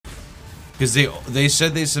Because they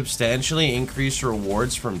said they substantially increase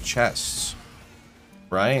rewards from chests.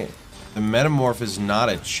 Right? The metamorph is not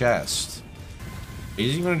a chest.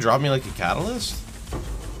 Is he gonna drop me like a catalyst?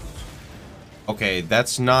 Okay,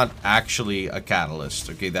 that's not actually a catalyst.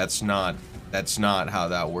 Okay, that's not how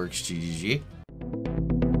that works, GGG.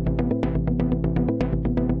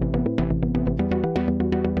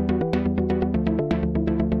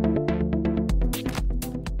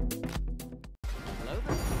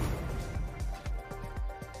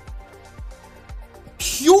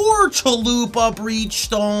 Pure Chalupa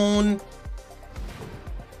Breachstone.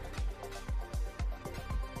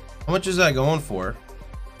 How much is that going for?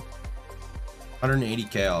 180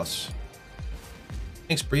 chaos.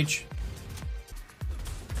 Thanks, Breach.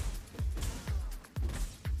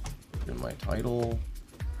 In my title.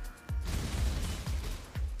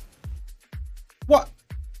 What?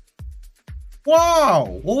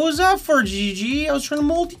 Wow! What was that for, GG? I was trying to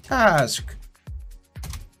multitask.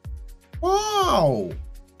 Wow!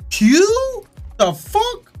 Q? The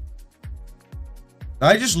fuck? Did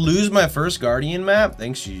I just lose my first Guardian map?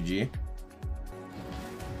 Thanks, GG.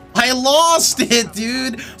 I lost it,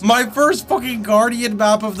 dude! My first fucking Guardian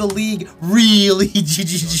map of the league. Really,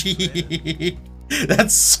 GGG.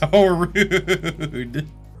 That's so rude. I'm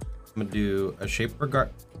gonna do a Shaper Guard.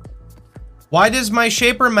 Why does my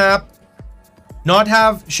Shaper map not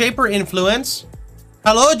have Shaper influence?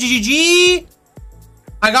 Hello, GGG?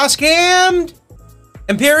 I got scammed!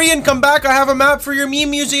 Empyrean, come back! I have a map for your meme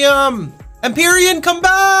museum! Empyrean, come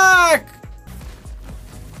back!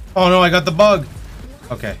 Oh no, I got the bug.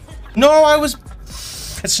 Okay. No, I was...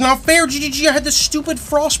 It's not fair, GGG. I had this stupid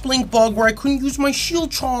Frostblink bug where I couldn't use my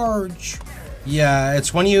shield charge. Yeah,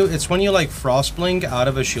 it's when you like Frostblink out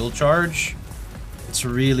of a shield charge. It's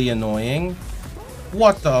really annoying.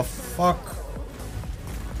 What the fuck?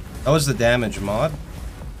 That was the damage mod.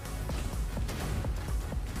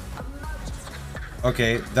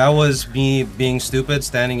 Okay, that was me being stupid,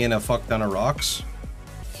 standing in a fuck ton of rocks.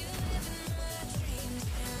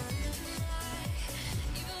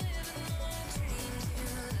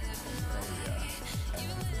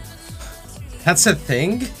 That's a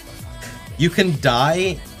thing? You can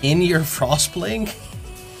die in your Frostblink?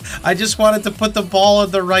 I just wanted to put the ball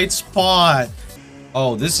in the right spot.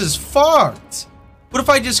 Oh, this is fucked. What if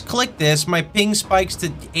I just click this, my ping spikes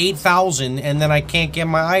to 8,000 and then I can't get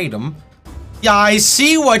my item? Yeah, I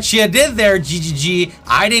see what you did there, GGG.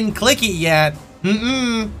 I didn't click it yet.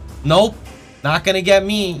 Nope. Not gonna get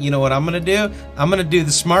me. You know what I'm gonna do? I'm gonna do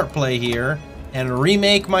the smart play here and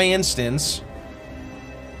remake my instance.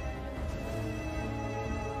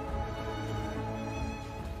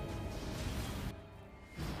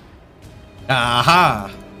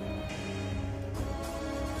 Aha!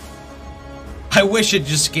 I wish it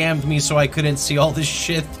just scammed me so I couldn't see all this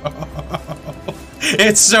shit.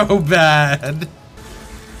 It's so bad.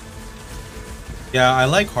 Yeah, I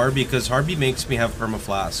like Harvey because Harvey makes me have perma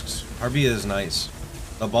flasks. Harvey is nice.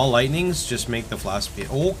 The ball lightnings just make the flask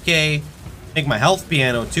piano. Okay. Make my health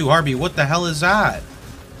piano too. Harvey, what the hell is that?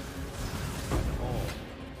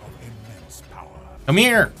 Come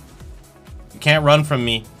here. You can't run from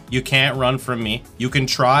me. You can't run from me. You can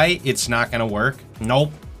try. It's not gonna work.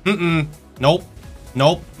 Nope. Nope.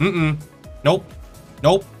 Nope. Nope.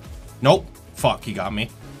 Nope. Nope. Fuck, he got me.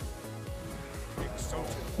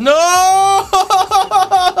 No!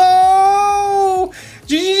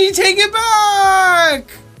 GGG, take it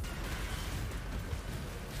back!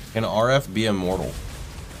 Can RF be immortal?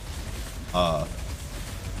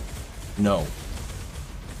 No.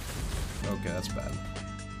 Okay, that's bad.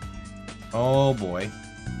 Oh boy.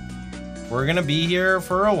 We're gonna be here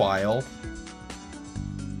for a while.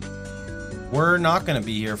 We're not gonna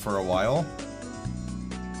be here for a while.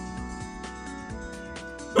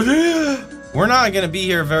 We're not gonna be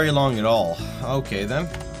here very long at all. Okay then.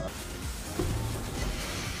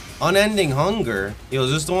 Unending Hunger. Yo,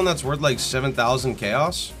 is this the one that's worth like 7,000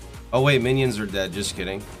 chaos? Oh wait, minions are dead. Just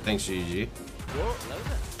kidding. Thanks, GG.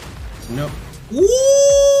 No.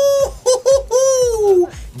 Ooh!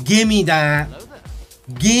 Gimme that.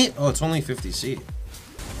 Oh, it's only 50C.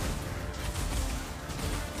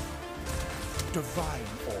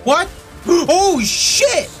 What? Oh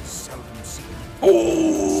shit!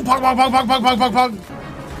 Oh, pog, pog, pog, pog, pog, pog, pog, pog.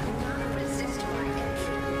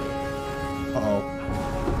 Uh-oh.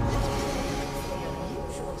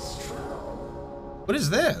 What is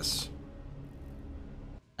this?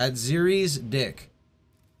 At Ziri's dick.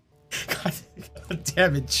 God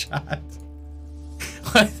damn it, chat.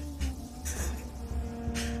 What?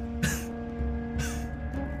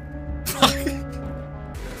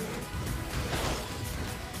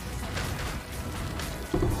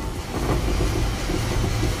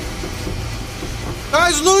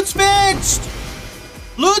 Guys, loot's fixed!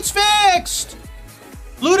 Loot's fixed!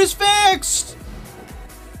 Loot is fixed!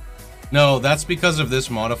 No, that's because of this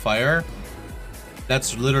modifier.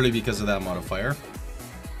 That's literally because of that modifier.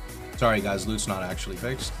 Sorry guys, loot's not actually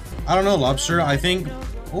fixed. I don't know, Lobster. I think...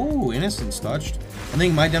 Oh, Innocence touched. I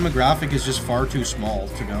think my demographic is just far too small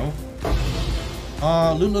to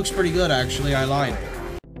know. Loot looks pretty good, actually. I lied.